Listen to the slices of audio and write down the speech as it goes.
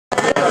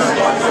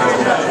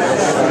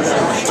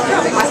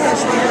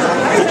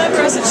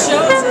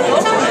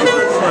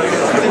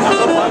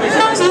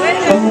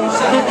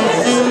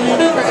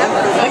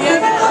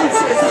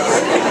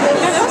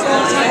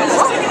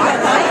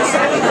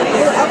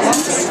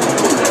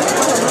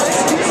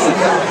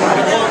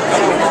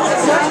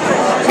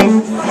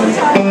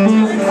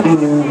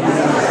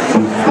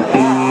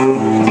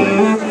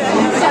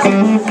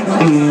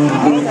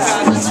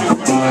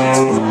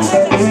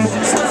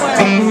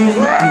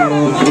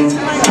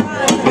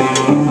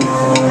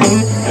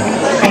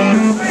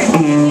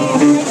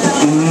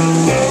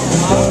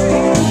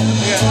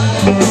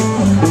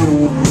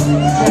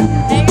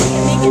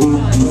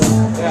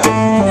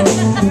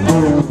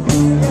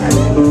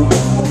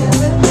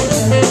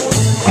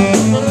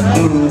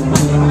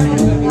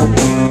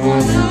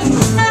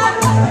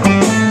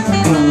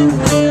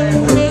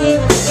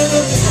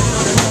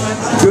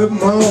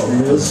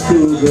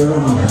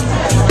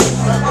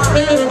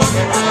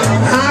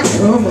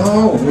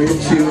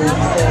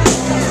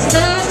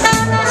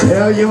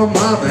tell your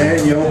mama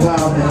and your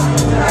papa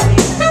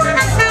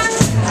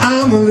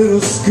I'm a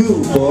little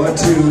schoolboy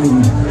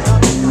too.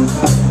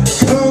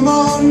 Come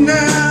on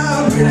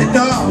now, pretty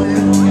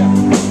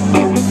darling.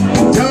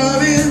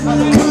 Darling,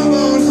 come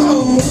on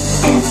home.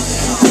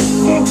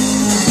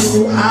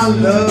 Oh, I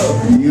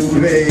love you,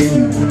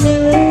 babe.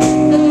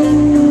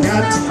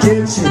 Got to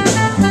get you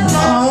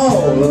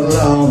all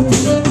alone.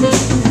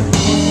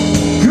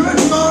 Good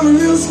morning,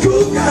 little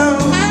schoolgirl.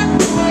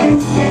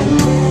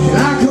 Can I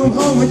come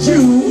home with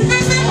you?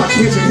 Or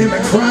can't you hear me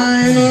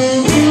crying?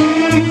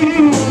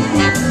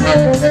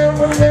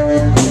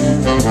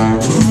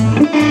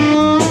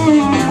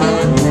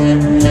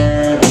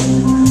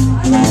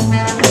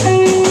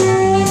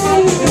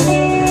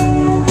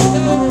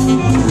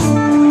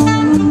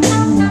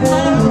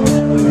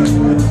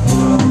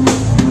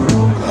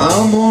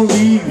 I'm gonna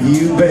leave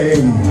you,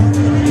 babe,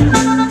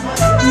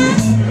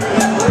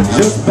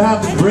 just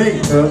about the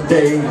break of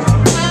day.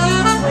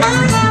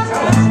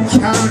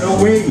 Count the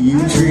way you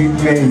treat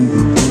me,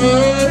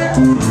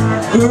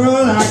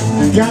 girl, I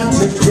got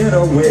to get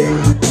away.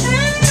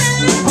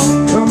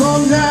 Come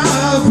on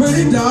now,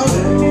 pretty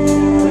darling.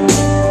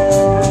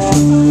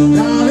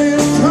 Darling,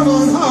 come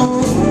on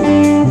home.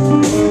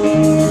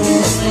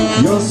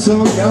 You're so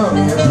young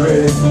and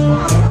pretty.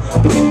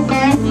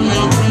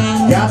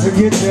 Got to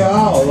get you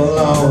all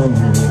alone.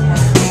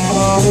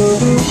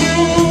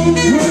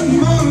 Good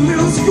morning,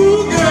 little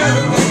schoolgirl.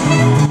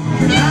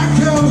 When I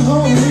come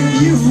home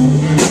with you,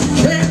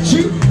 can't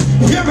you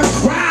hear me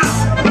cry?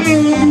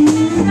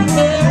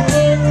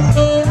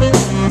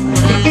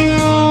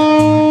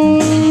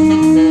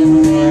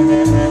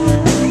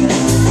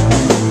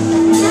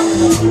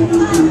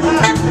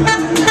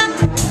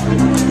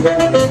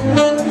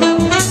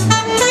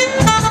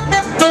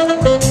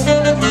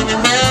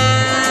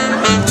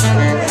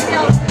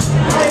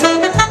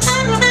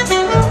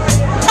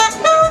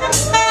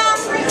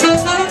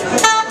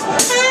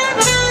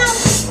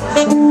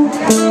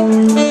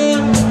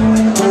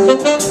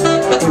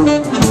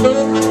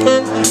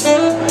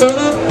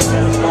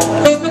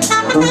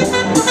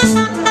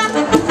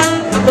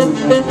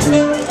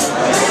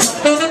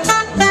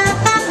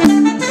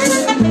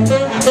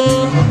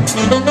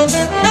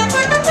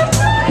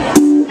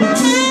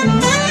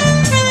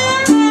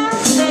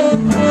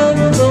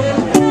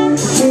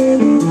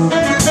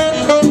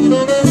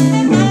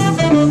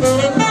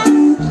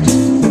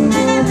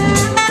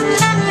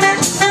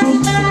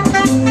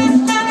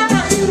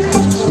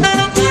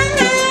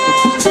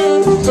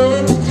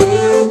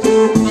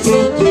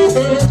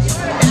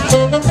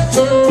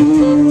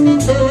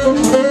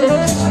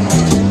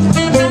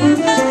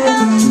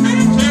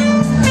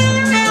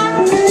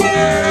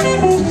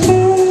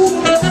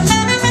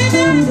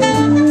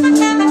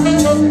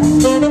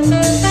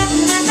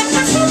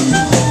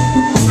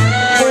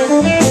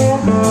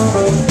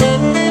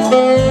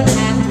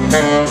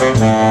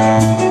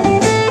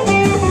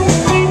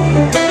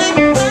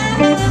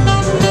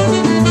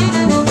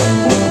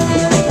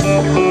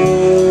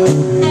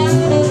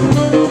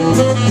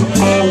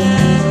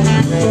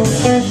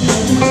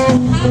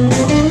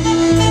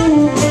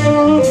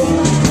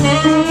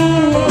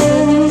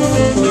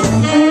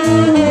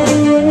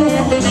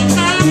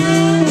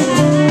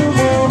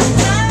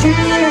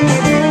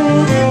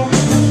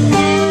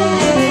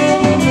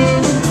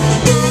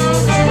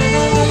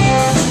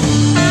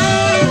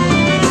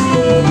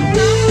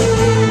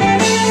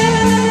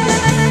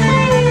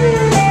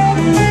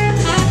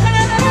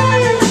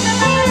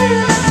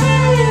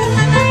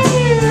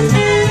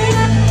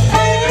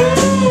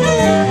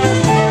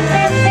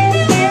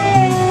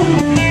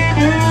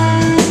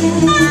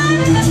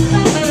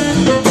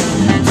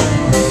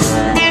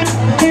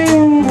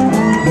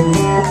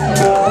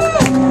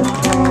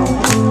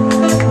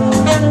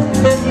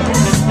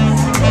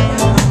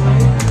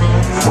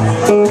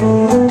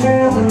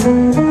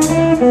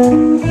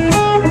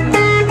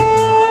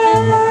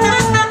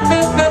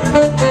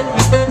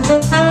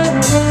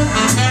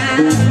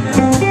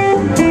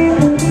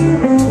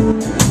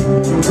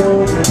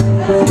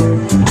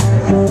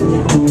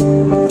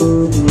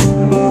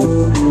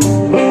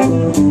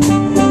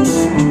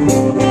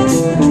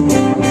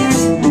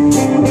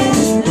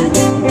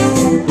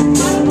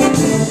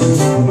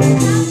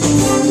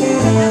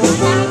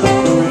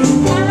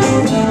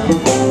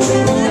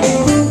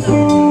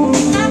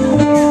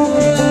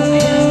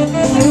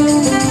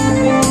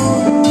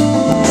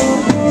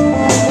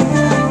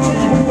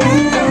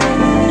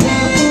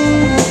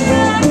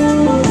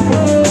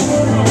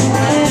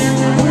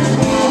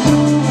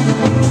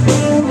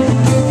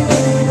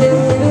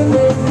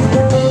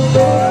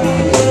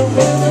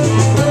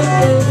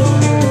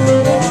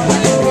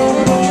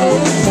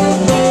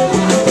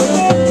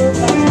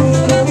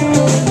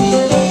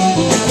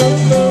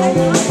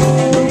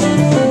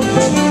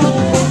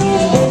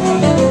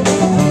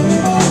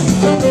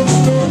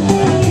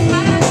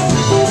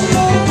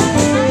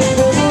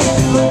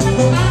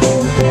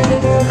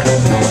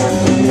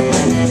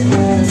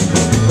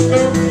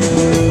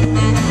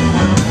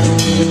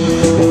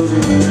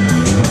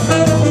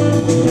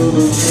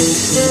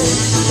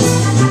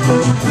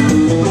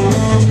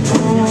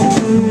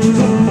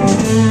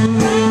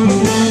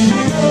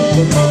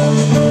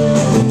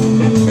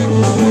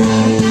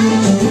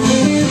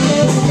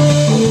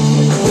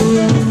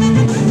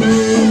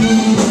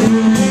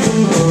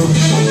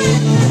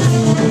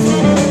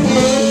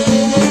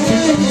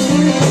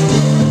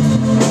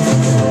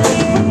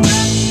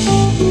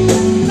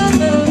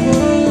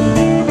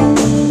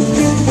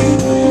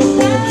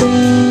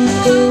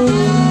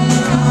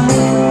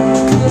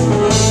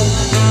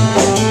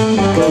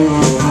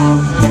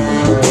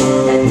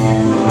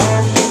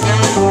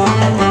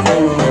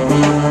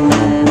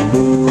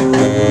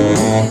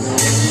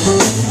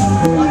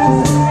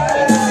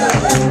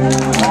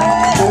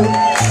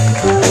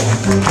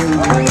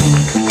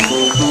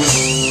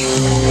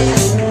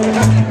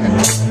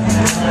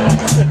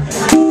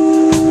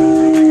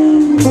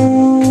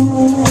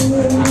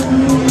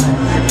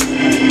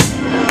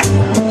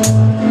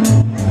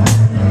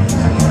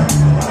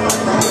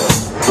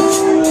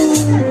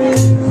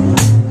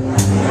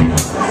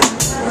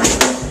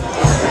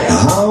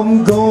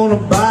 I'm gonna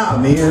buy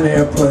me an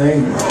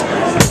airplane,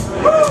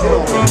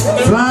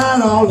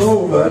 flying all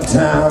over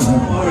town.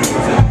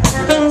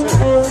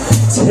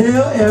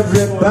 Tell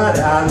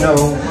everybody I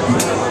know,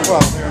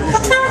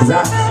 'cause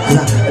I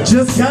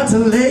just got to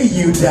lay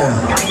you down.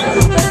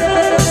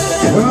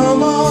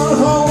 Come on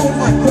home,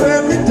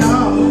 baby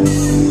doll.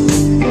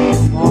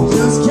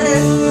 Just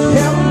can't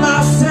help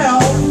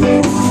myself.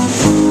 You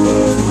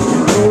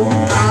know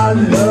I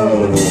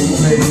love you,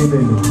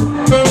 baby.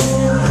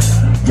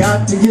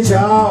 Got to get you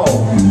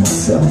all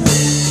myself.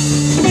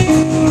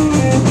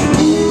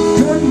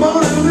 Good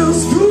morning, little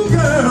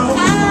schoolgirl.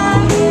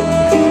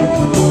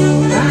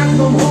 I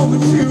come home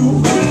with you.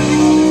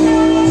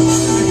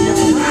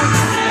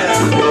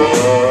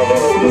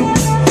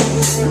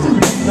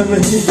 Let me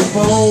hear your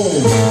moan.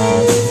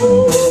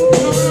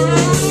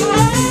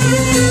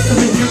 Let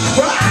me hear you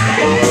cry.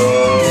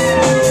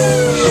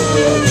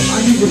 I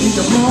need to hear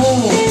your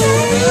moan.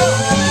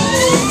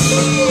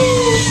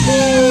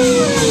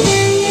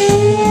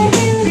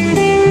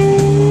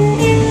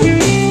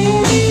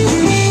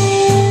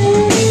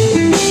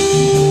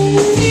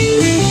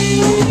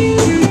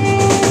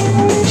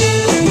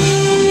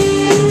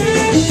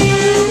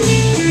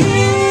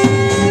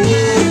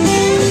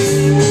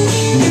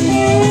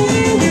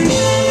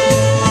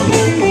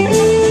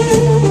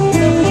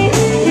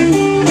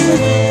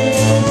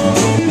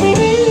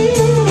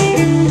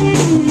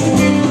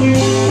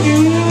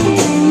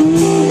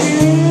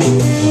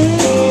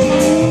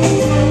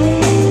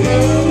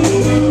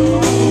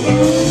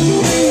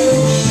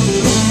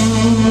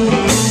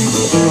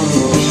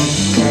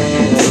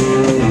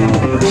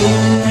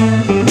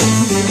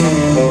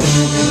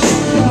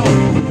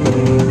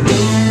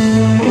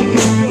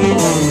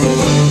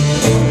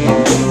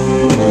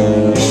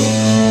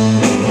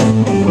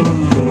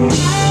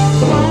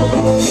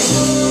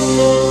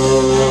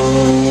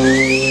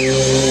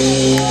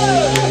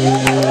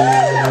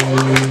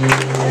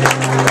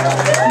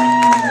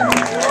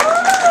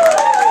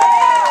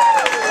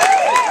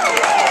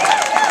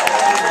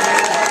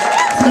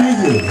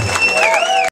 Thank you.